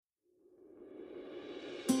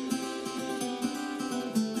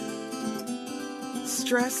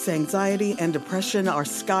Stress, anxiety, and depression are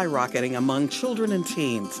skyrocketing among children and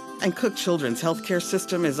teens, and Cook Children's healthcare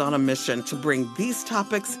system is on a mission to bring these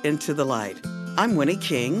topics into the light. I'm Winnie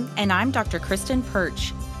King. And I'm Dr. Kristen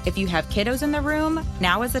Perch. If you have kiddos in the room,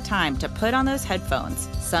 now is the time to put on those headphones.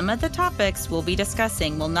 Some of the topics we'll be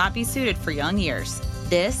discussing will not be suited for young ears.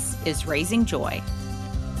 This is Raising Joy.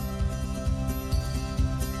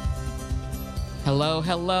 Hello,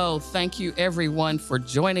 hello. Thank you, everyone, for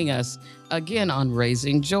joining us again on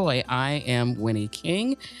Raising Joy. I am Winnie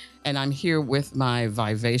King, and I'm here with my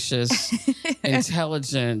vivacious,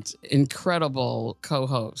 intelligent, incredible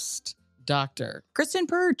co-host, Dr. Kristen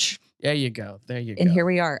Perch. There you go. There you go. And here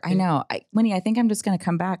we are. I know. Winnie, I think I'm just going to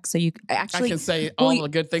come back so you actually... I can say all the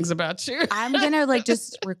good things about you. I'm going to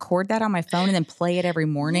just record that on my phone and then play it every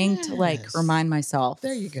morning to remind myself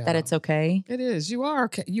there you go. That it's okay. It is. You are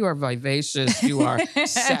vivacious. You are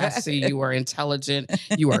sassy. You are intelligent.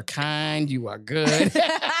 You are kind. You are good.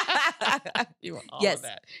 You are all of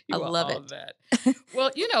that. I love it. That. Well,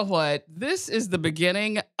 you know what? This is the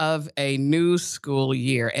beginning of a new school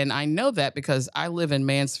year. And I know that because I live in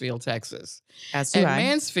Mansfield, Texas. And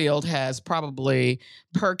Mansfield has probably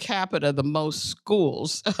per capita the most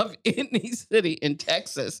schools of any city in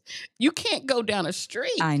Texas. You can't go down a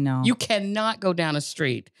street. I know. You cannot go down a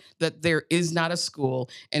street that there is not a school.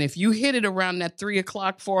 And if you hit it around that 3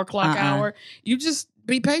 o'clock, 4 o'clock hour, you just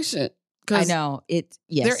be patient. I know. Yes.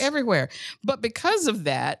 They're everywhere. But because of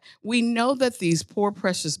that, we know that these poor,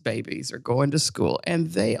 precious babies are going to school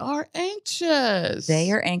and they are anxious.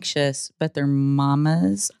 They are anxious, but their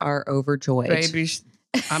mamas are overjoyed. Babies,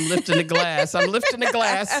 I'm lifting the glass. I'm lifting the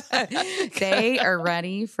glass. They are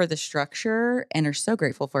ready for the structure and are so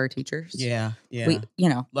grateful for our teachers. Yeah. We,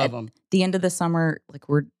 love them. The end of the summer,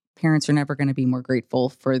 parents are never going to be more grateful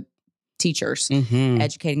for teachers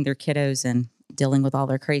educating their kiddos and dealing with all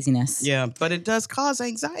their craziness. Yeah, but it does cause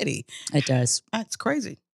anxiety. It does. That's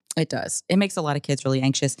crazy. It does. It makes a lot of kids really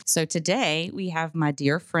anxious. So today we have my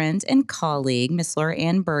dear friend and colleague, Miss Laura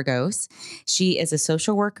Ann Burgos. She is a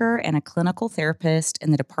social worker and a clinical therapist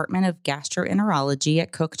in the Department of Gastroenterology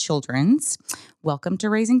at Cook Children's. Welcome to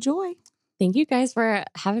Raising Joy. Thank you guys for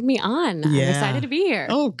having me on. I'm excited to be here.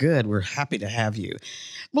 Oh, good. We're happy to have you.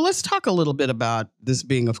 Well, let's talk a little bit about this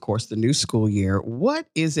being, of course, the new school year. What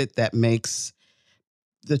is it that makes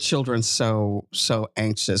the children so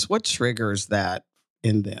anxious? What triggers that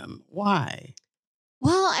in them? Why?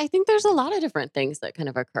 Well, I think there's a lot of different things that kind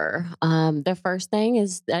of occur. The first thing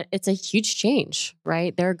is that it's a huge change,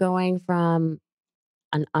 right? They're going from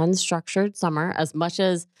an unstructured summer, as much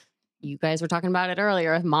as you guys were talking about it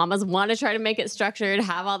earlier. If mamas want to try to make it structured,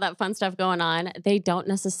 have all that fun stuff going on, they don't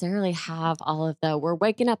necessarily have all of we're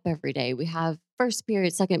waking up every day. We have first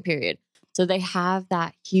period, second period. So they have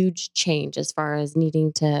that huge change as far as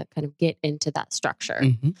needing to kind of get into that structure.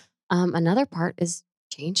 Mm-hmm. Another part is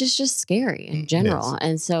change is just scary in general.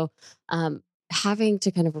 And so having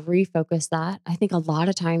to kind of refocus that, I think a lot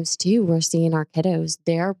of times too, we're seeing our kiddos,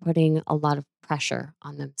 they're putting a lot of pressure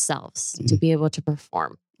on themselves to be able to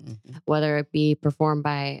perform. Whether it be performed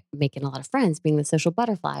by making a lot of friends, being the social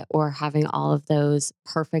butterfly, or having all of those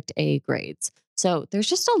perfect A grades. So there's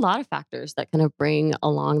just a lot of factors that kind of bring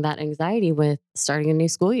along that anxiety with starting a new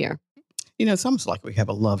school year. It's almost like we have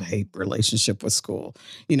a love-hate relationship with school.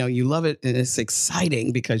 You love it and it's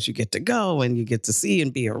exciting because you get to go and you get to see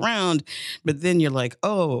and be around. But then you're like,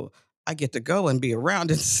 oh, I get to go and be around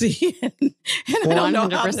and see, and I don't know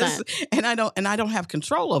how this, and I don't have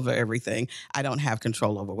control over everything. I don't have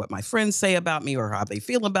control over what my friends say about me or how they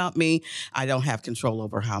feel about me. I don't have control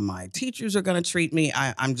over how my teachers are going to treat me.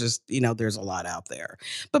 I'm just, there's a lot out there.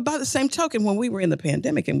 But by the same token, when we were in the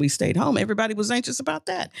pandemic and we stayed home, everybody was anxious about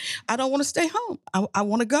that. I don't want to stay home. I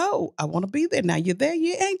want to go. I want to be there. Now you're there.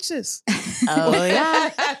 You're anxious. Oh yeah,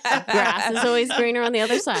 grass is always greener on the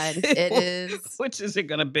other side. It is. Which is it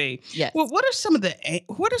going to be? Yes. Well, what are some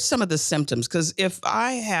of the symptoms? Because if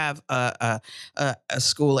I have a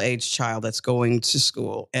school age child that's going to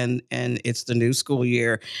school and it's the new school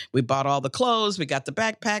year, we bought all the clothes, we got the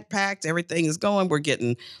backpack packed, everything is going, we're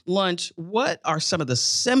getting lunch. What are some of the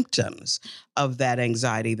symptoms of that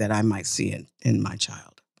anxiety that I might see in my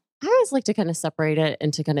child? I always like to kind of separate it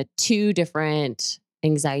into kind of two different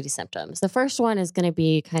anxiety symptoms. The first one is going to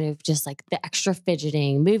be kind of just like the extra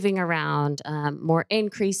fidgeting, moving around, more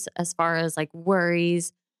increase as far as like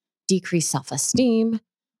worries, decreased self-esteem.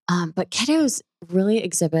 But kiddos really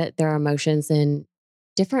exhibit their emotions in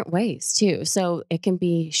different ways too. So it can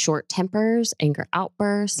be short tempers, anger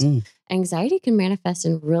outbursts. Anxiety can manifest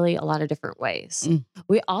in really a lot of different ways.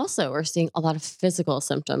 We also are seeing a lot of physical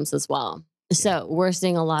symptoms as well. So we're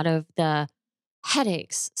seeing a lot of the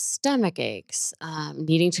headaches, stomach aches,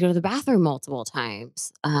 needing to go to the bathroom multiple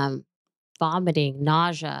times, vomiting,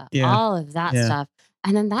 nausea, Yeah. all of that Yeah. stuff.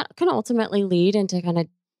 And then that can ultimately lead into kind of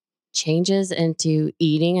changes into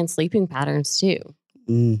eating and sleeping patterns too.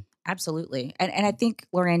 Mm. Absolutely. And I think,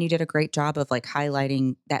 Lorianne, you did a great job of like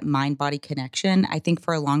highlighting that mind body connection. I think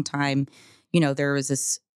for a long time, there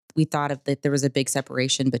was we thought of that there was a big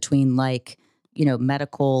separation between like,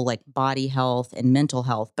 medical, like body health and mental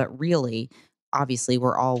health, but really, obviously,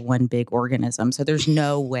 we're all one big organism. So there's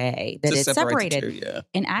no way that To it's separate the separated. two, yeah.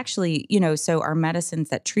 And actually, so our medicines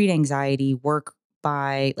that treat anxiety work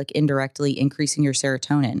by like indirectly increasing your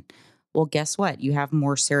serotonin. Well, guess what? You have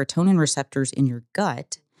more serotonin receptors in your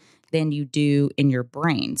gut than you do in your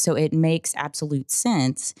brain. So it makes absolute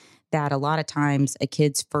sense that a lot of times a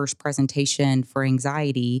kid's first presentation for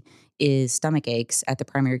anxiety is stomach aches at the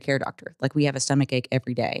primary care doctor. Like we have a stomach ache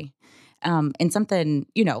every day. And something,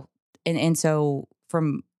 and so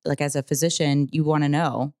from like as a physician, you want to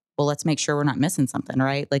know, well, let's make sure we're not missing something,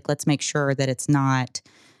 right? Like let's make sure that it's not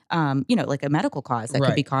like a medical cause that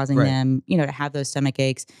could be Right, causing right. them, to have those stomach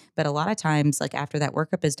aches. But a lot of times, like after that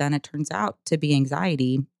workup is done, it turns out to be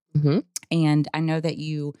anxiety. Mm-hmm. And I know that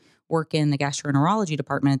you work in the gastroenterology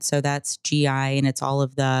department, so that's GI and it's all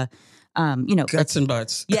of the, Guts and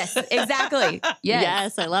butts. Yes, exactly. Yes,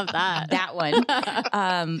 Yes, I love that. that one.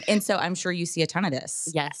 And so I'm sure you see a ton of this.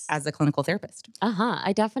 Yes. As a clinical therapist.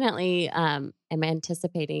 I definitely am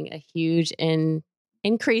anticipating a huge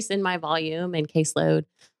increase in my volume and caseload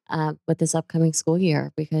with this upcoming school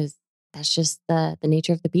year because that's just the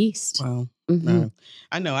nature of the beast. Wow. Mhm.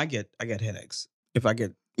 I know I get headaches. If I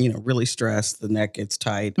get, really stressed, the neck gets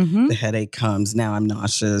tight, Mhm. the headache comes. Now I'm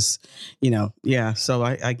nauseous, Yeah. So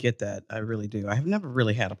I get that. I really do. I have never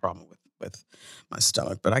really had a problem with my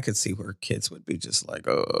stomach, but I could see where kids would be just like,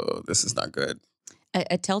 oh, this is not good.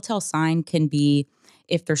 A telltale sign can be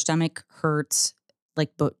if their stomach hurts like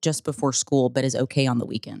just before school, but is okay on the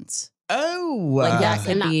weekends. Oh, Like that Yes,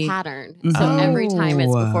 could in that be- pattern. Mhm. So every time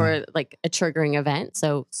it's Oh. before like a triggering event,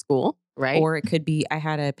 so school, right? Or it could be, I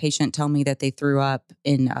had a patient tell me that they threw up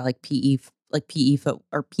in like PE foot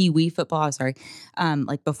or Pee Wee football. Sorry,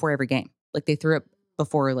 like before every game. Like they threw up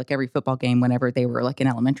before like every football game whenever they were like in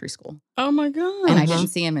elementary school. Oh my God. And I didn't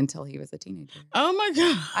see him until he was a teenager. Oh my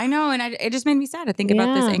God. I know, and it just made me sad to think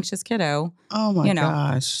about this Yeah. anxious kiddo. Oh my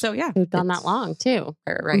gosh. So yeah, Who've gone that it's- long too.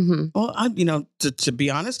 right? Mhm. Well, to be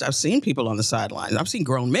honest, I've seen people on the sidelines. I've seen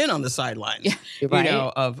grown men on the sidelines, Yeah. Right.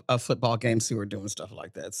 of football games who are doing stuff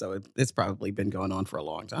like that. So it's probably been going on for a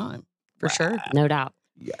long time. For sure. No doubt.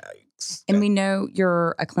 Yikes. And we know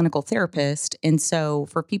you're a clinical therapist. And so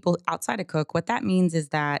for people outside of Cook, what that means is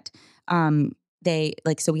that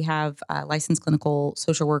so we have licensed clinical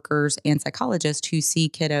social workers and psychologists who see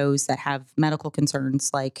kiddos that have medical concerns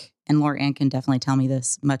and Lorianne can definitely tell me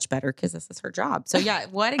this much better because this is her job. So yeah,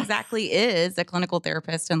 what exactly is a clinical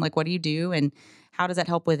therapist and what do you do and how does that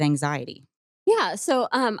help with anxiety? Yeah. So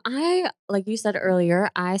I, like you said earlier,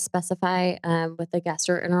 I specify with the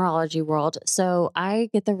gastroenterology world. So I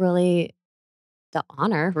get the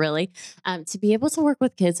honor really to be able to work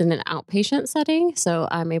with kids in an outpatient setting. So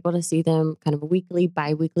I'm able to see them kind of a weekly,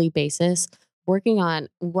 bi-weekly basis, working on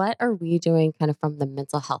what are we doing kind of from the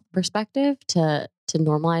mental health perspective to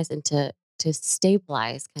normalize and to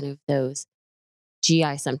stabilize kind of those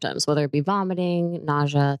GI symptoms, whether it be vomiting,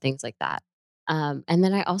 nausea, things like that. And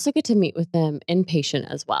then I also get to meet with them inpatient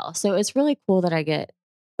as well. So it's really cool that I get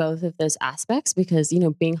both of those aspects because,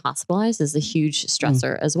 being hospitalized is a huge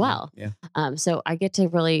stressor as well. Yeah. So I get to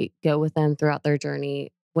really go with them throughout their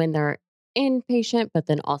journey when they're inpatient, but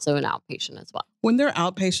then also an outpatient as well. When they're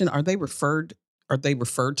outpatient, are they referred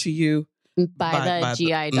to you? By the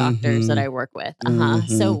GI doctors Mhm. that I work with.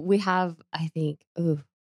 So we have, I think,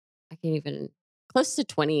 I can't even, close to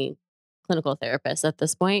 20 clinical therapists at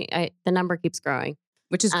this point. The number keeps growing.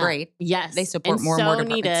 Which is great. Yes. They support and more and so more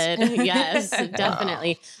departments. needed. Yes,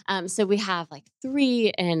 definitely. So we have like 3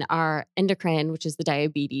 in our endocrine, which is the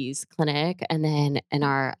diabetes clinic, and then in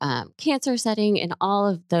our cancer setting and all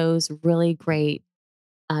of those really great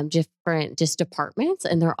different just departments.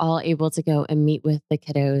 And they're all able to go and meet with the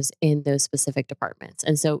kiddos in those specific departments.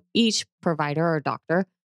 And so each provider or doctor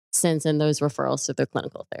sends in those referrals to their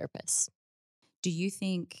clinical therapists. Do you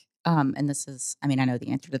think, and this is, I know the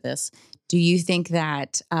answer to this, do you think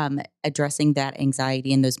that addressing that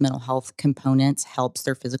anxiety and those mental health components helps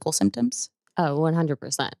their physical symptoms? Oh,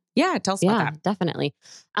 100%. Yeah, tell us about that. Definitely.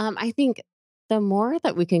 I think the more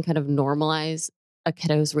that we can kind of normalize a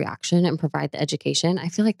kiddo's reaction and provide the education, I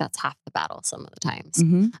feel like that's half the battle some of the times.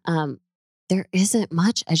 Mhm. There isn't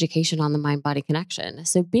much education on the mind-body connection.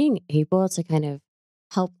 So being able to kind of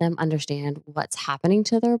help them understand what's happening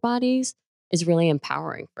to their bodies is really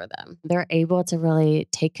empowering for them. They're able to really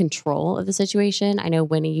take control of the situation. I know,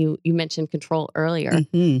 Winnie, you mentioned control earlier,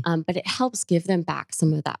 but it helps give them back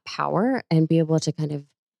some of that power and be able to kind of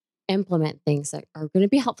implement things that are going to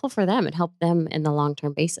be helpful for them and help them in the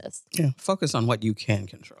long-term basis. Yeah. Focus on what you can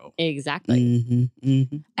control. Exactly.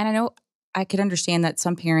 And I know I could understand that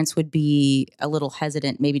some parents would be a little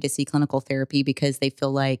hesitant maybe to see clinical therapy because they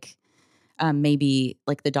feel like maybe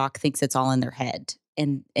like the doc thinks it's all in their head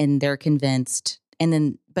and they're convinced,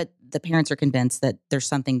 but the parents are convinced that there's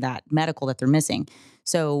something that medical that they're missing.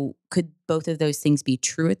 So could both of those things be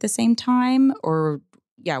true at the same time? Or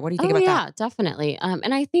yeah, what do you think about that? Yeah, definitely.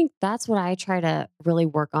 And I think that's what I try to really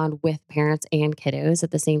work on with parents and kiddos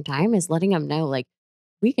at the same time, is letting them know, like,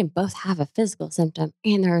 we can both have a physical symptom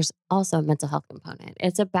and there's also a mental health component.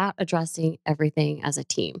 It's about addressing everything as a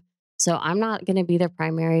team. So I'm not going to be their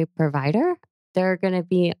primary provider. They're going to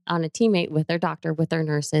be on a teammate with their doctor, with their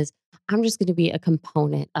nurses. I'm just going to be a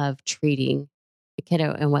component of treating the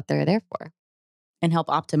kiddo and what they're there for. And help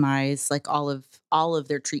optimize like all of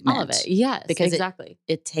their treatment. All of it. Yes, because exactly.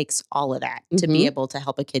 It takes all of that to be able to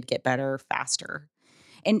help a kid get better faster.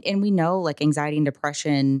 And we know like anxiety and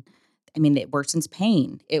depression, I mean, it worsens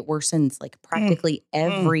pain. It worsens like practically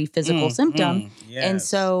every physical symptom. Yes. And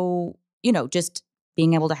so, just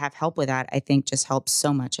being able to have help with that, I think just helps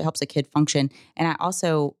so much. It helps a kid function. And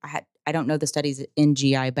I don't know the studies in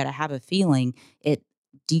GI, but I have a feeling it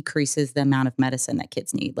decreases the amount of medicine that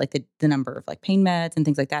kids need, like the number of like pain meds and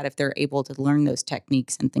things like that, if they're able to learn those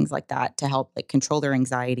techniques and things like that to help like control their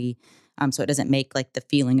anxiety. So it doesn't make like the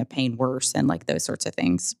feeling of pain worse and like those sorts of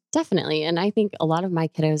things. Definitely. And I think a lot of my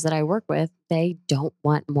kiddos that I work with, they don't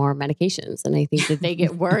want more medications. And I think that they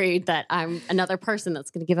get worried that I'm another person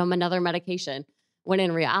that's going to give them another medication. When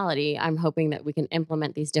in reality, I'm hoping that we can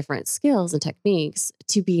implement these different skills and techniques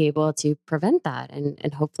to be able to prevent that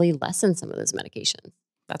and hopefully lessen some of those medications.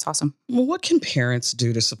 That's awesome. Well, what can parents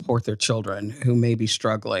do to support their children who may be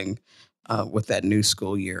struggling with that new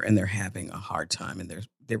school year and they're having a hard time and they're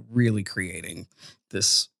really creating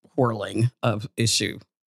this whirling of issue?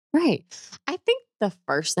 Right. I think the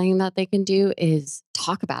first thing that they can do is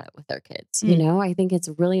talk about it with their kids. I think it's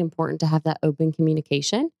really important to have that open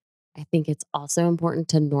communication. I think it's also important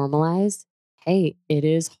to normalize, hey, it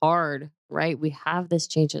is hard, right? We have this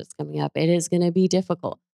change that's coming up. It is going to be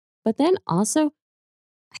difficult. But then also,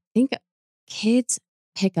 I think kids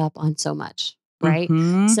pick up on so much, right?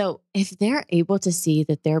 So if they're able to see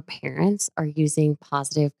that their parents are using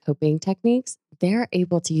positive coping techniques, they're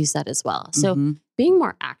able to use that as well. So being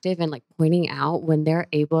more active and like pointing out when they're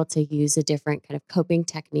able to use a different kind of coping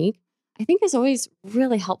technique, I think is always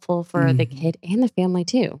really helpful for the kid and the family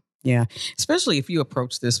too. Yeah, especially if you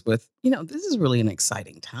approach this with, this is really an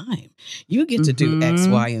exciting time. You get to do X,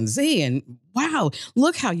 Y, and Z. And wow,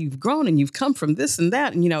 look how you've grown and you've come from this and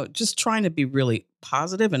that. And, just trying to be really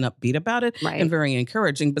positive and upbeat about it and very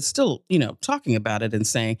encouraging, but still, talking about it and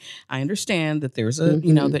saying, I understand that there's a,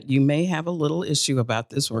 that you may have a little issue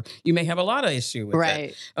about this or you may have a lot of issue with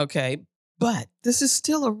it. Okay. But this is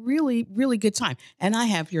still a really, really good time. And I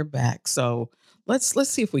have your back. So let's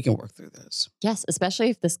see if we can work through this. Yes, especially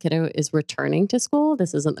if this kiddo is returning to school.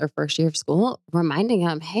 This isn't their first year of school. Reminding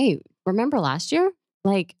them, hey, remember last year?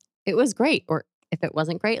 Like, it was great. Or if it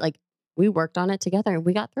wasn't great, like, we worked on it together and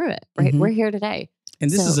we got through it, right? We're here today. And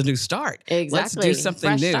this is a new start. Exactly. Let's do something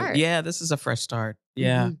fresh new. Start. Yeah, this is a fresh start.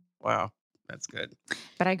 Yeah. Wow. That's good.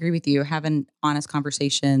 But I agree with you. Having honest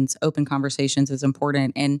conversations, open conversations is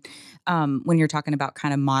important. And when you're talking about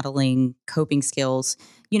kind of modeling coping skills,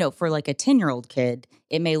 for like a 10-year-old kid,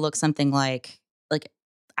 it may look something like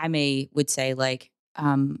I would say like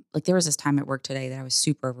there was this time at work today that I was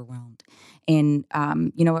super overwhelmed. And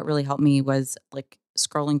what really helped me was like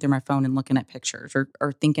scrolling through my phone and looking at pictures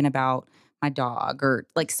or thinking about my dog or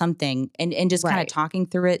like something and just kind of talking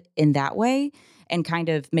through it in that way. And kind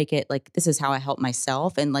of make it like, this is how I help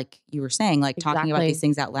myself. And like you were saying, like talking about these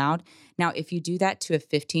things out loud. Now, if you do that to a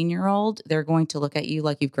 15-year-old, they're going to look at you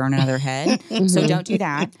like you've grown another head. So don't do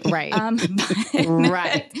that. Right.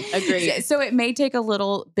 Right. Agreed. So it may take a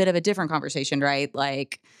little bit of a different conversation, right?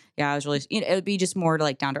 Like, yeah, I was really, it would be just more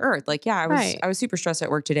like down to earth. Like, yeah, I was super stressed at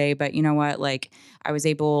work today, but you know what? Like I was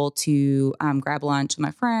able to grab lunch with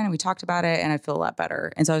my friend and we talked about it and I feel a lot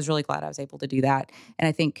better. And so I was really glad I was able to do that. And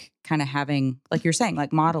I think kind of having, like you're saying,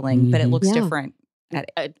 like modeling, but it looks different.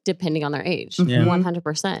 Depending on their age,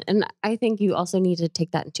 100%. And I think you also need to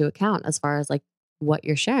take that into account as far as like what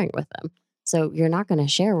you're sharing with them. So you're not going to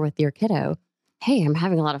share with your kiddo, hey, I'm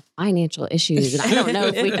having a lot of financial issues and I don't know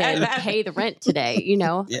if we can pay the rent today.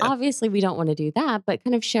 Obviously we don't want to do that, but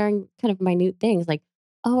kind of sharing kind of minute things like,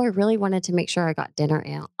 oh, I really wanted to make sure I got dinner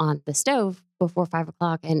on the stove before 5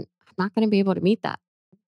 o'clock, and I'm not going to be able to meet that.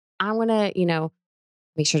 I want to,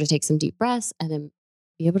 make sure to take some deep breaths and then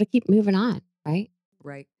be able to keep moving on. Right.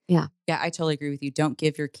 Right. Yeah. Yeah, I totally agree with you. Don't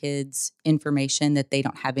give your kids information that they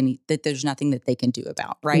don't have that there's nothing that they can do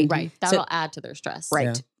about, right? Right. That'll add to their stress. Right.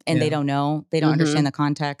 Yeah. And Yeah. they don't know, they don't understand the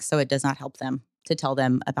context. So it does not help them to tell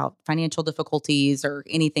them about financial difficulties or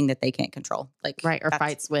anything that they can't control. Like, Right. Or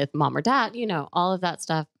fights with mom or dad, all of that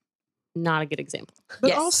stuff. Not a good example. But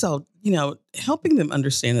Yes. also, helping them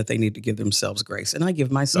understand that they need to give themselves grace. And I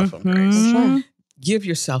give myself some Mhm. grace. Sure. Give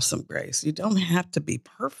yourself some grace. You don't have to be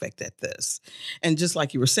perfect at this. And just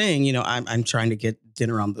like you were saying, I'm trying to get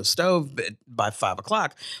dinner on the stove by 5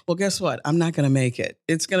 o'clock. Well, guess what? I'm not going to make it.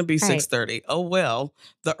 It's going to be Right. 6:30. Oh, well,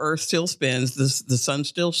 the earth still spins. The sun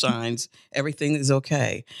still shines. Everything is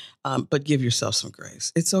okay. But give yourself some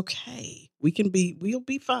grace. It's okay. We'll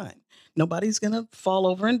be fine. Nobody's going to fall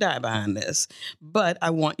over and die behind this. But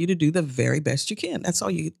I want you to do the very best you can. That's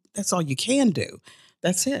all you can do.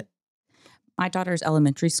 That's it. My daughter's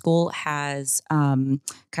elementary school has kind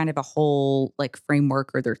of a whole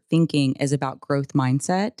framework, or their thinking is about growth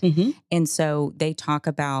mindset. Mm-hmm. And so they talk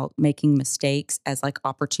about making mistakes as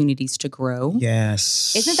opportunities to grow.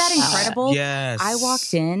 Yes. Isn't that incredible? Yes. I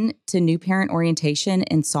walked in to new parent orientation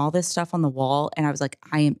and saw this stuff on the wall, and I was like,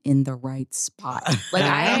 I am in the right spot. I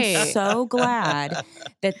am Right. so glad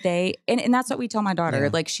that they, and that's what we tell my daughter.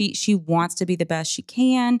 Yeah. She wants to be the best she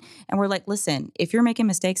can. And we're like, listen, if you're making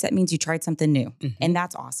mistakes, that means you tried something new. Mhm. And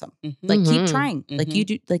that's awesome. Mhm. Keep Mhm. trying. Mhm. You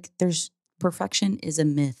do, there's perfection is a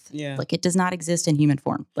myth. Yeah. It does not exist in human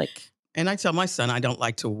form. And I tell my son I don't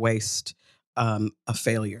like to waste a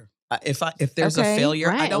failure. If there's a Okay.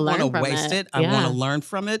 failure, I Right. don't want to Learn from waste it. it. I want Yeah. to learn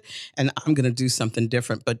from it, and I'm going to do something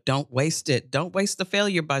different. But don't waste it. Don't waste the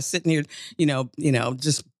failure by sitting here,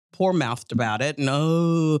 just poor mouthed about it.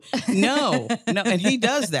 No. And he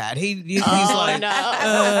does that. He's like,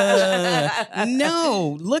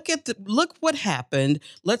 no. Look what happened.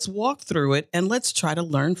 Let's walk through it and let's try to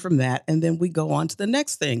learn from that, and then we go on to the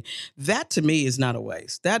next thing. That to me is not a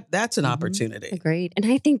waste. That's an opportunity. Agreed. And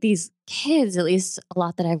I think these kids, at least a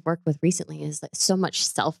lot that I've worked with recently, is so much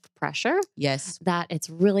self pressure Yes. that it's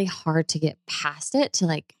really hard to get past it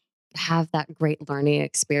to have that great learning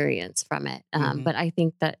experience from it. Mhm. But I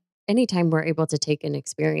think that anytime we're able to take an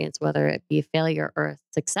experience, whether it be a failure or a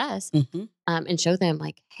success, Mhm. and show them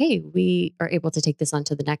hey, we are able to take this on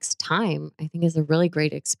to the next time, I think is a really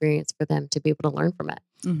great experience for them to be able to learn from it.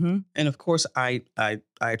 Mm-hmm. And of course, I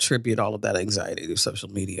attribute all of that anxiety to social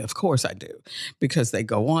media. Of course I do, because they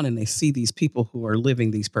go on and they see these people who are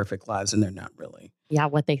living these perfect lives, and they're not really. Yeah,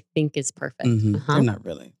 what they think is perfect. Mhm. Uh-huh. They're not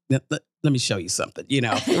really. Let me show you something.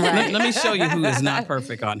 Right. Let me show you who is not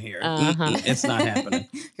perfect on here. Uh-huh. It's not happening.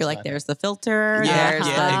 You're like, there's the filter, Yeah, there's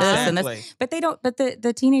yeah, the this and exactly. this. But they don't, but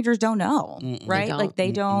the teenagers don't know, Mm-mm. right?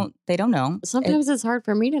 They don't. They don't know. Sometimes it's hard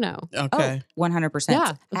for me to know. Okay. 100%.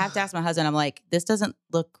 Yeah. I have to ask my husband, I'm like, this doesn't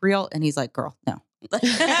look real. And he's like, girl, no.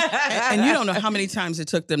 And you don't know how many times it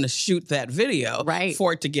took them to shoot that video Right.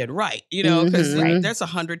 for it to get right, because Mhm. Right. that's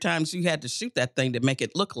 100 times you had to shoot that thing to make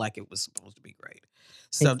it look like it was supposed to be great.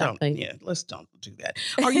 So Exactly. let's don't do that.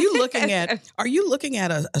 Are you looking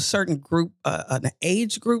at a certain group, an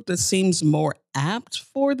age group that seems more apt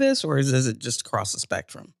for this, or is it just across the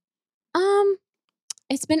spectrum?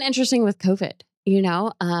 It's been interesting with COVID.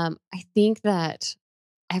 I think that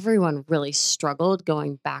everyone really struggled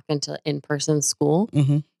going back into in-person school,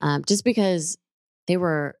 Mm-hmm. just because they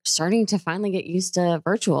were starting to finally get used to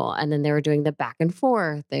virtual, and then they were doing the back and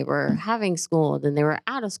forth. They were having school, then they were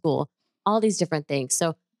out of school, all these different things.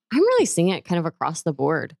 So I'm really seeing it kind of across the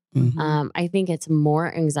board. Mm-hmm. I think it's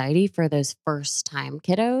more anxiety for those first time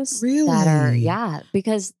kiddos Really? that are,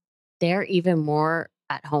 because they're even more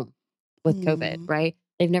at home with COVID, Mm. right?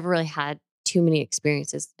 They've never really had too many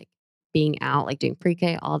experiences being out, doing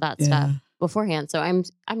pre-K, all that stuff beforehand. So I'm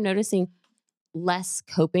noticing less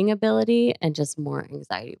coping ability and just more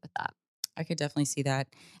anxiety with that. I could definitely see that.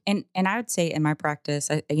 And I would say in my practice,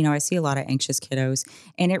 I see a lot of anxious kiddos,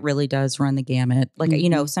 and it really does run the gamut.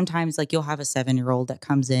 Sometimes you'll have a 7-year-old that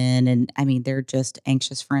comes in, and I mean, they're just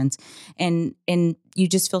anxious friends, and you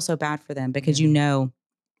just feel so bad for them because you know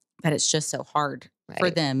that it's just so hard for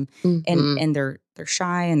Right. them, Mhm. and they're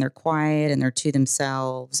shy and they're quiet and they're to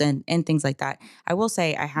themselves and things like that. I will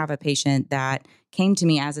say I have a patient that came to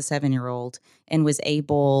me as a 7-year-old and was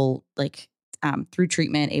able, through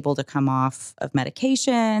treatment, able to come off of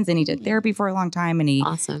medications, and he did therapy for a long time, and he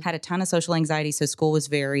Awesome. had a ton of social anxiety. So school was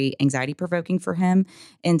very anxiety provoking for him.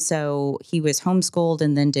 And so he was homeschooled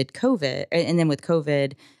and then did COVID. And then with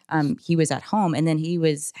COVID, he was at home, and then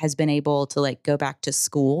has been able to like go back to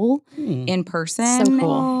school in person. So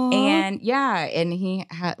cool. And and he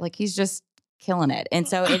had he's just killing it. And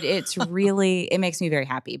so it's really, it makes me very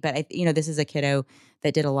happy. But this is a kiddo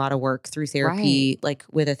that did a lot of work through therapy, like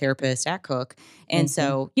with a therapist at Cook. And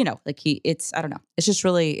so, I don't know. It's just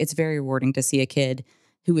really, it's very rewarding to see a kid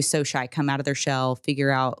who was so shy come out of their shell,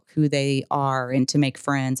 figure out who they are, and to make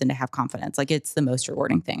friends and to have confidence. Like, it's the most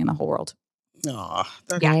rewarding thing in the whole world. Oh,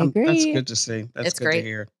 I agree. That's good to see. That's It's good great. to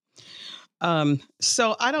hear.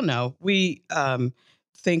 So I don't know. We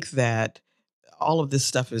think that all of this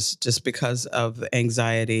stuff is just because of the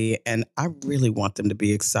anxiety, and I really want them to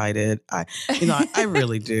be excited. I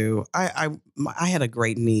really do. I had a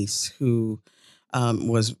great niece who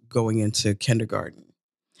was going into kindergarten,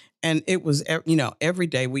 and it was every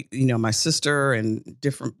day my sister and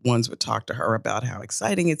different ones would talk to her about how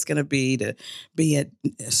exciting it's going to be at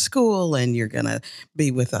school, and you're going to be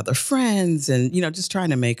with other friends, and just trying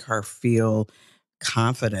to make her feel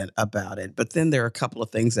confident about it. But then there are a couple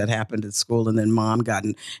of things that happened at school, and then mom got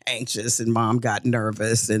anxious and mom got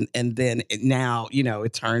nervous, and then now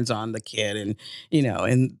it turns on the kid, and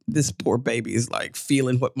and this poor baby is like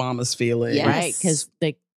feeling what mama's feeling. Yes. Right. Because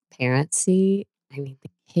the parents the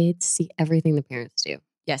kids see everything the parents do.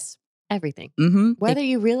 Yes. Everything. Mm-hmm. Whether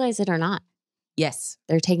you realize it or not. Yes.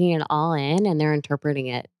 They're taking it all in and they're interpreting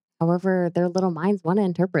it however their little minds want to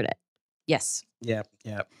interpret it. Yes. Yeah.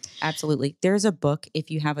 Yeah. Absolutely. There's a book if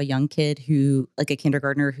you have a young kid who, like a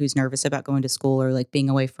kindergartner who's nervous about going to school or like being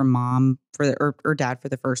away from mom or dad for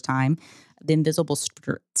the first time. The Invisible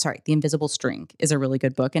String is a really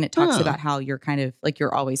good book, and it talks about how you're kind of like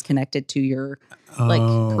you're always connected to your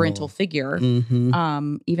parental figure,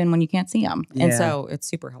 even when you can't see them. Yeah. And so it's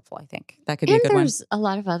super helpful. I think that could be a good one. There's a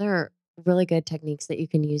lot of other really good techniques that you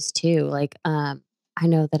can use too. Like I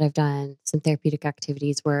know that I've done some therapeutic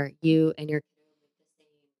activities where you and your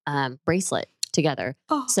bracelet together.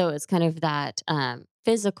 Oh. So it's kind of that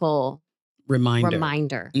physical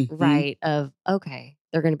reminder, right? Of, okay,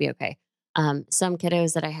 they're going to be okay. Some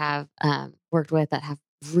kiddos that I have worked with that have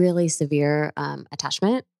really severe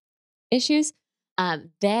attachment issues,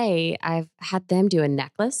 I've had them do a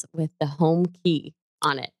necklace with the home key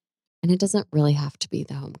on it. And it doesn't really have to be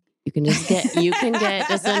the home key. You can just get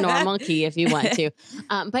just a normal key if you want to.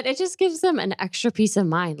 But it just gives them an extra peace of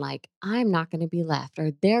mind. Like, I'm not going to be left,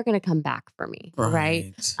 or they're going to come back for me.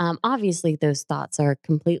 Right. Obviously those thoughts are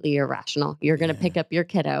completely irrational. You're going to pick up your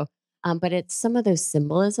kiddo. But it's some of those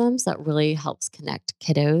symbolisms that really helps connect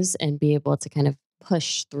kiddos and be able to kind of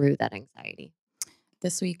push through that anxiety.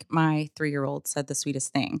 This week, my 3-year-old said the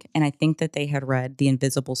sweetest thing. And I think that they had read The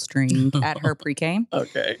Invisible String at her pre-K.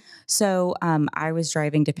 Okay. So I was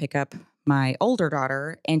driving to pick up my older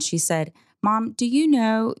daughter, and she said, Mom, do you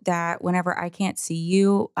know that whenever I can't see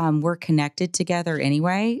you, we're connected together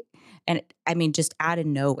anyway? And I mean, just out of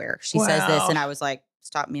nowhere, she says this. And I was like,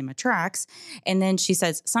 stop me in my tracks. And then she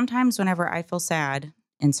says, sometimes whenever I feel sad,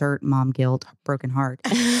 insert mom guilt, broken heart.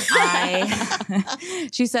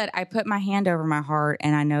 She said, I put my hand over my heart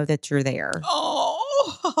and I know that you're there.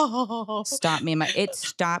 Oh, Stop me. It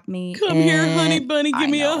stopped me. Come here, honey bunny. Give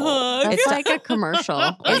me a hug. It's like a commercial.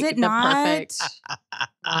 Is it not? Perfect.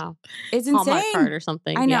 Wow. It's insane. Hallmark card or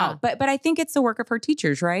something. I know. But I think it's the work of her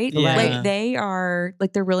teachers, right? Yeah. Like they are,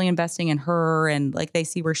 like they're really investing in her, and like they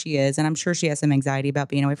see where she is. And I'm sure she has some anxiety about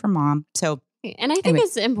being away from mom. So. And I think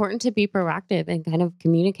it's important to be proactive and kind of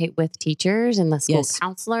communicate with teachers and the school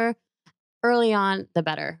counselor early on, the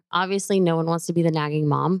better. Obviously, no one wants to be the nagging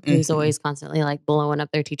mom who's always constantly like blowing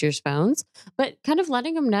up their teachers' phones, but kind of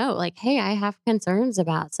letting them know like, hey, I have concerns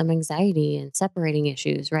about some anxiety and separating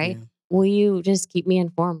issues, right? Yeah. Will you just keep me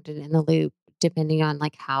informed and in the loop depending on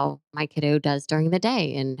like how my kiddo does during the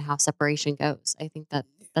day and how separation goes? I think that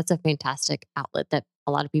that's a fantastic outlet that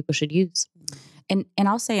a lot of people should use. And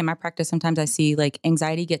I'll say in my practice, sometimes I see like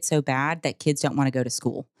anxiety gets so bad that kids don't want to go to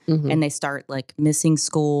school and they start like missing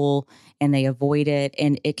school and they avoid it.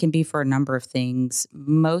 And it can be for a number of things.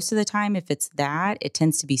 Most of the time, if it's that, it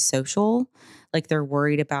tends to be social. Like they're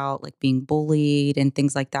worried about like being bullied and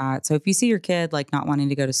things like that. So if you see your kid like not wanting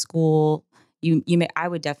to go to school, I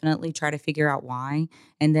would definitely try to figure out why.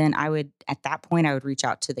 And then at that point, I would reach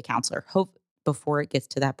out to the counselor. Before it gets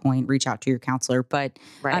to that point, reach out to your counselor. But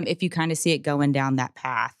if you kind of see it going down that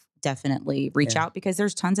path, definitely reach out, because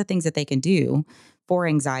there's tons of things that they can do for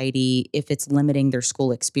anxiety if it's limiting their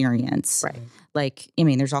school experience. Right. Like, I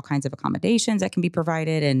mean, there's all kinds of accommodations that can be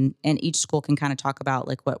provided, and each school can kind of talk about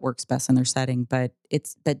like what works best in their setting. But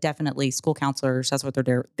definitely school counselors, that's what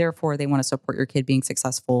they're there for. They want to support your kid being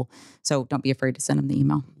successful. So don't be afraid to send them the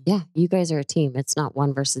email. Yeah. You guys are a team. It's not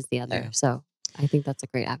one versus the other. Yeah. So I think that's a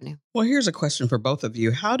great avenue. Well, here's a question for both of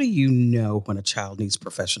you. How do you know when a child needs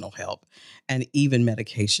professional help and even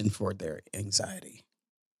medication for their anxiety?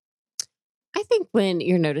 I think when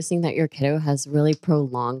you're noticing that your kiddo has really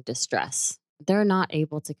prolonged distress, they're not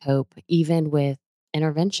able to cope even with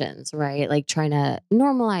interventions, right? Like trying to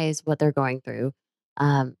normalize what they're going through,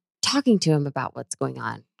 talking to them about what's going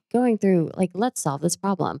on, going through, like, let's solve this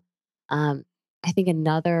problem. Um, I think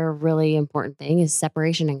another really important thing is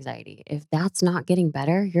separation anxiety. If that's not getting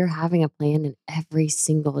better, you're having a plan and every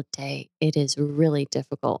single day it is really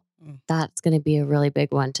difficult. Mm. That's going to be a really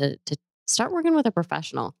big one to start working with a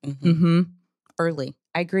professional. Mm-hmm. Early.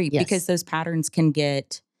 I agree. Yes. Because those patterns can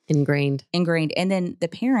get Ingrained. And then the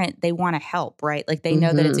parent, they want to help, right? Like they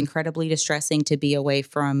know that it's incredibly distressing to be away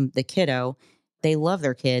from the kiddo. They love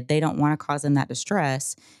their kid. They don't want to cause them that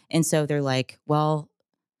distress. And so they're like, well,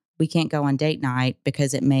 we can't go on date night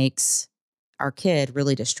because it makes our kid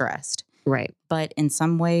really distressed. Right. But in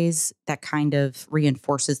some ways that kind of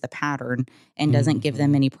reinforces the pattern and doesn't give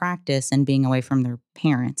them any practice in being away from their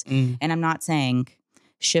parents. And I'm not saying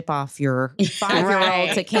ship off your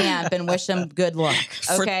 5-year-old to camp and wish them good luck.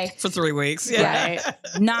 Okay. For 3 weeks. Yeah. Right.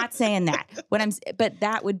 Not saying that. But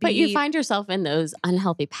that would be. But you find yourself in those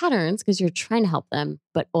unhealthy patterns because you're trying to help them,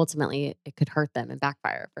 but ultimately it could hurt them and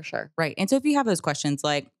backfire for sure. Right. And so if you have those questions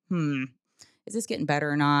like, is this getting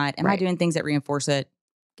better or not? Am I doing things that reinforce it?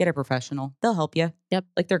 Get a professional. They'll help you. Yep.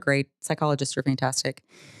 Like they're great. Psychologists are fantastic.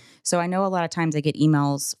 So I know a lot of times I get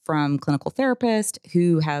emails from clinical therapists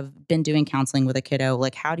who have been doing counseling with a kiddo.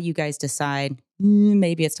 Like, how do you guys decide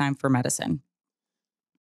maybe it's time for medicine?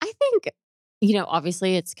 I think,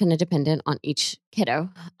 obviously it's kind of dependent on each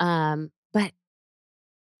kiddo. But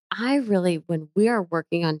I really, when we are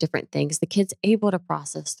working on different things, the kid's able to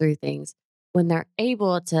process through things when they're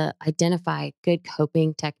able to identify good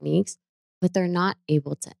coping techniques, but they're not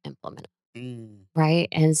able to implement them. Right.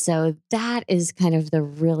 And so that is kind of the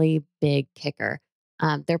really big kicker.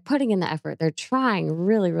 They're putting in the effort. They're trying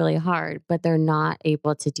really, really hard, but they're not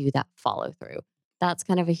able to do that follow through. That's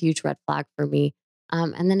kind of a huge red flag for me.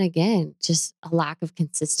 And then again, just a lack of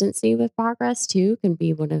consistency with progress too can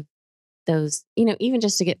be one of those, even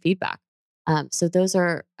just to get feedback. So those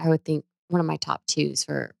are, I would think, one of my top twos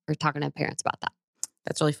for talking to parents about that.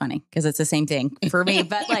 That's really funny because it's the same thing for me,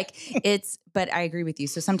 but but I agree with you.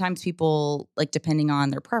 So sometimes people, like, depending on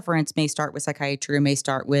their preference, may start with psychiatry or may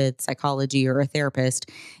start with psychology or a therapist.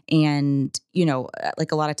 And,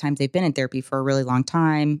 like a lot of times they've been in therapy for a really long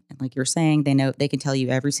time. And like you're saying, they can tell you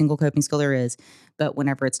every single coping skill there is, but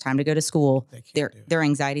whenever it's time to go to school, their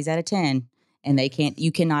anxiety's at a 10 and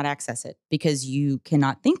you cannot access it because you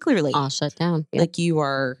cannot think clearly. All shut down. Yep.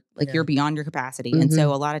 Like you're beyond your capacity. And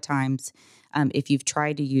so a lot of times, if you've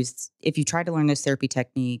tried to learn those therapy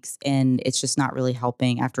techniques and it's just not really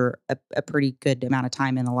helping after a pretty good amount of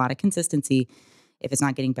time and a lot of consistency, if it's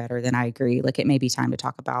not getting better, then I agree. Like it may be time to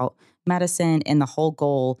talk about medicine. And the whole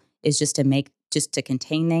goal is just to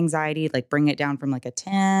contain the anxiety, like bring it down from like a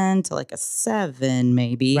 10 to like a 7,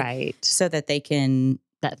 maybe. Right. So that they can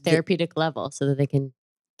that therapeutic level so that they can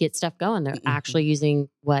get stuff going. They're actually using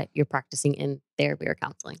what you're practicing in therapy or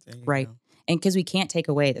counseling. Right. Go. And because we can't take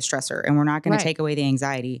away the stressor and we're not going to take away the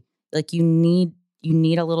anxiety. Like you need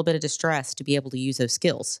a little bit of distress to be able to use those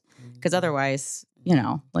skills. Because otherwise,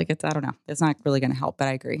 like I don't know, it's not really going to help, but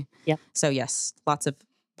I agree. Yeah. So yes, lots of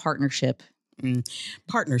partnership.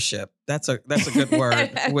 Partnership. That's a good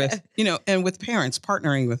word with, and with parents,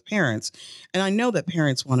 partnering with parents. And I know that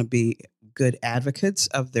parents want to be good advocates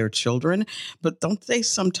of their children, but don't they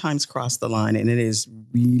sometimes cross the line? And it is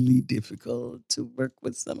really difficult to work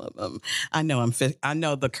with some of them. I know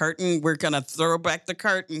the curtain. We're going to throw back the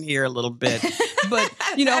curtain here a little bit, but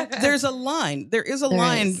there's a line. There is a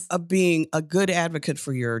line of being a good advocate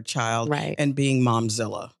for your child, right, and being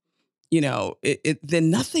momzilla. Then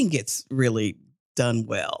nothing gets really done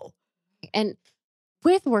well. And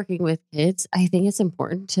with working with kids, I think it's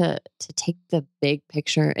important to take the big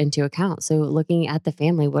picture into account. So looking at the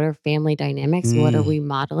family, what are family dynamics? What are we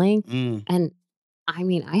modeling? And I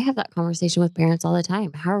mean, I have that conversation with parents all the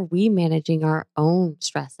time. How are we managing our own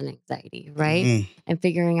stress and anxiety, right? And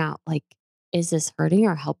figuring out, like, is this hurting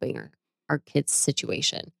or helping our kids'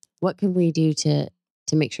 situation? What can we do to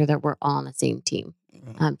make sure that we're all on the same team?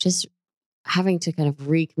 Just having to kind of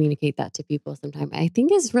re-communicate that to people sometime, I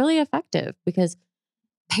think is really effective because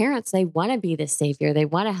parents, they want to be the savior. They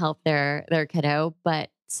want to help their kiddo, but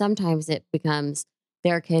sometimes it becomes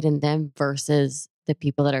their kid and them versus the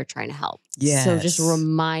people that are trying to help. Yes. So just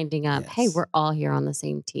reminding them, hey, Yes. we're all here on the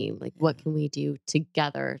same team. Like, what can we do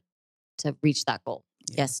together to reach that goal?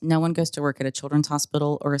 Yes. No one goes to work at a children's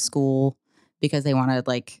hospital or a school because they want to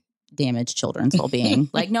like damage children's well-being.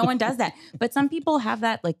 Like no one does that. But some people have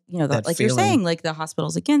that, like, you know, That like you're feeling. saying, like the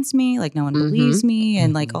hospital's against me, like no one Mhm. believes me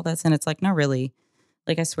and like Mhm. all this. And it's like, no, really.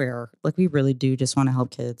 Like I swear, like we really do just want to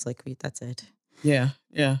help kids. Like that's it. Yeah.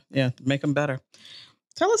 Make them better.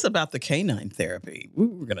 Tell us about the canine therapy. We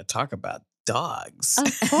were going to talk about dogs.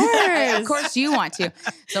 Of course. Of course you want to.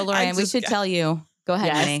 So Lorraine, we just should got- tell you. Go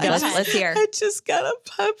ahead, Yes, Minnie. go Let's, ahead. let's hear. I just got a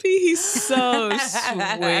puppy. He's so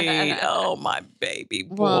sweet. Oh, my baby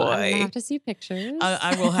boy. Well, I'm going to have to see pictures.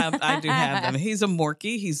 I do have them. He's a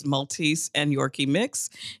Morkie. He's Maltese and Yorkie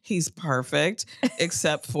mix. He's perfect,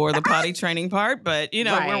 except for the potty training part. But, you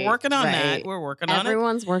know, we're Right, working on right. that. We're working on it.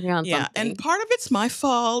 Everyone's working on Yeah. something. And part of it's my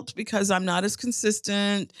fault because I'm not as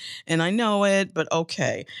consistent and I know it, but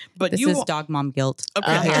okay. But This you is dog mom guilt. Okay.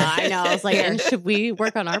 I know. I was like, and should we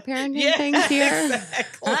work on our parenting Yeah, things here?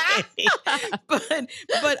 exactly.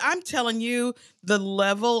 but I'm telling you, the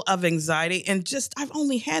level of anxiety and just I've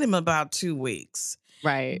only had him about 2 weeks.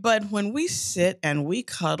 Right. But when we sit and we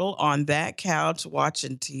cuddle on that couch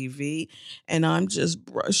watching TV and I'm just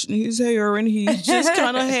brushing his hair and he's just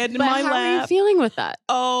kind of head in But my how are you lap. feeling with that?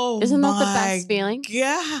 Oh, Isn't that the my best feeling?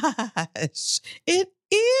 gosh. It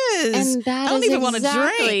is. And that I don't is even want to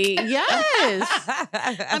exactly, drink.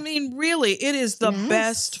 yes. I mean, really, it is the Yes.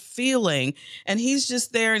 best feeling. And he's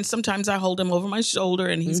just there. And sometimes I hold him over my shoulder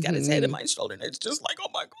and he's got his head in Mhm. my shoulder. And it's just like, oh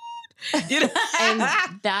my God. You know? And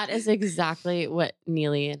that is exactly what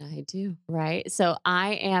Neely and I do, right? So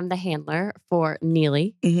I am the handler for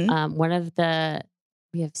Neely. Mhm.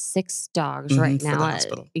 We have 6 dogs right Mhm, for now. the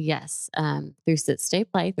hospital. Yes. Through Sit Stay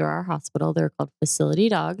Play, through our hospital. They're called facility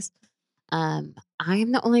dogs. I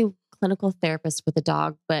am the only clinical therapist with a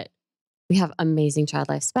dog, but we have amazing child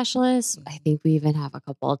life specialists. I think we even have a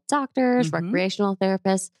couple of doctors, Mhm. recreational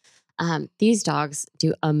therapists. These dogs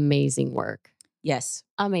do amazing work. Yes.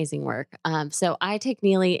 Amazing work. So I take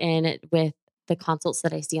Neely in with the consults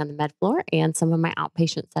that I see on the med floor and some of my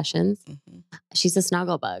outpatient sessions. Mhm. She's a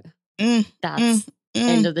snuggle bug. Mm, That's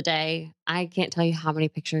end mm, of the day. I can't tell you how many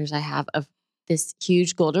pictures I have of this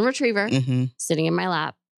huge golden retriever mhm. sitting in my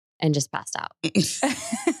lap and just passed out.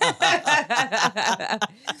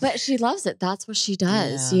 But she loves it. That's what she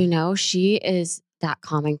does. Yeah. You know, she is that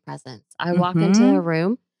calming presence. I walk into a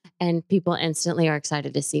room and people instantly are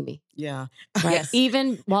excited to see me. Yeah. Right. Yes.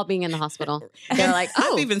 Even while being in the hospital. They're And like,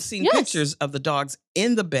 oh, I've even seen yes. pictures of the dogs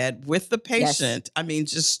in the bed with the patient. I mean,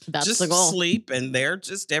 That's just the goal. sleep and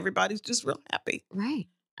everybody's just real happy. right.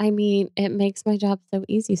 I mean, it makes my job so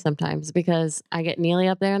easy sometimes because I get Neely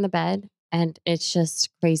up there in the bed and it's just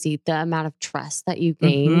crazy the amount of trust that you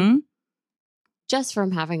gain Mhm. just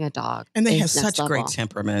from having a dog. And they is have next such great level.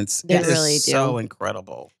 temperaments. They It is really do. so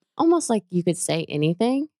incredible. Almost like you could say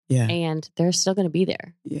anything Yeah. and they're still going to be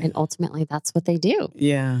there. Yeah. And ultimately, that's what they do.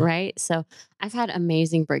 Yeah. Right. So I've had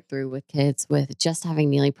amazing breakthrough with kids with just having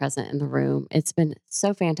Neely present in the room. It's been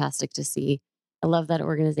so fantastic to see. I love that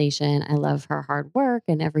organization. I love her hard work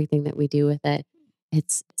and everything that we do with it.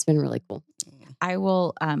 It's been really cool. I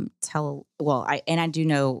will I do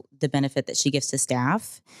know the benefit that she gives to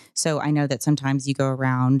staff. So I know that sometimes you go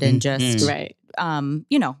around and just, Right.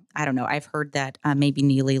 you know, I don't know. I've heard that maybe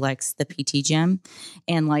Neely likes the PT gym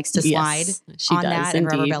and likes to slide Yes, she on does, that and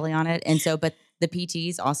rubber indeed. belly on it. And so, but the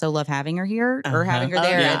PTs also love having her here or having her Uh-huh.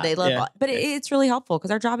 there. Oh, yeah, And they love, yeah, but yeah. it's really helpful because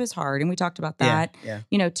our job is hard. And we talked about that, Yeah.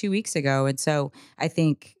 you know, 2 weeks ago. And so I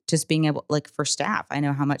think just being able, like for staff, I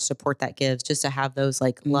know how much support that gives just to have those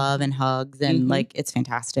like love and hugs and Mhm. like, it's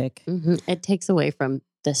fantastic. Mhm. It takes away from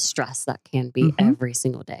the stress that can be Mhm. every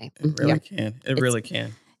single day. It really can. It really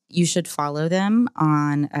can. You should follow them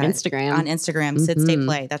on Instagram. On Instagram, Sit Stay Mhm.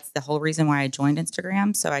 Play. That's the whole reason why I joined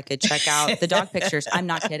Instagram, so I could check out the dog pictures. I'm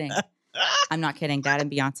not kidding. I'm not kidding. Dad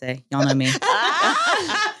and Beyonce, y'all know me.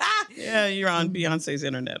 Yeah, you're on Beyonce's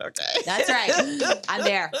internet. Okay. That's right. I'm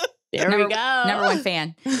there. There we go. Number one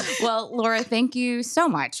fan. Well, Laura, thank you so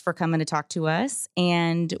much for coming to talk to us.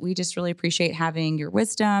 And we just really appreciate having your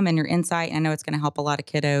wisdom and your insight. I know it's going to help a lot of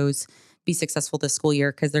kiddos be successful this school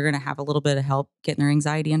year because they're going to have a little bit of help getting their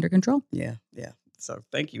anxiety under control. Yeah. So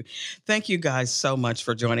thank you. Thank you guys so much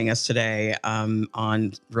for joining us today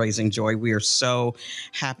on Raising Joy. We are so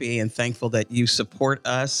happy and thankful that you support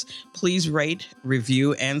us. Please rate,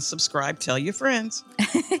 review, and subscribe. Tell your friends.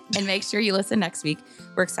 And make sure you listen next week.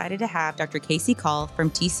 We're excited to have Dr. Casey Call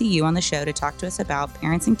from TCU on the show to talk to us about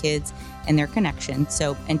parents and kids and their connection.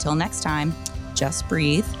 So until next time, just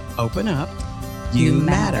breathe. Open up. You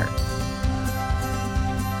matter.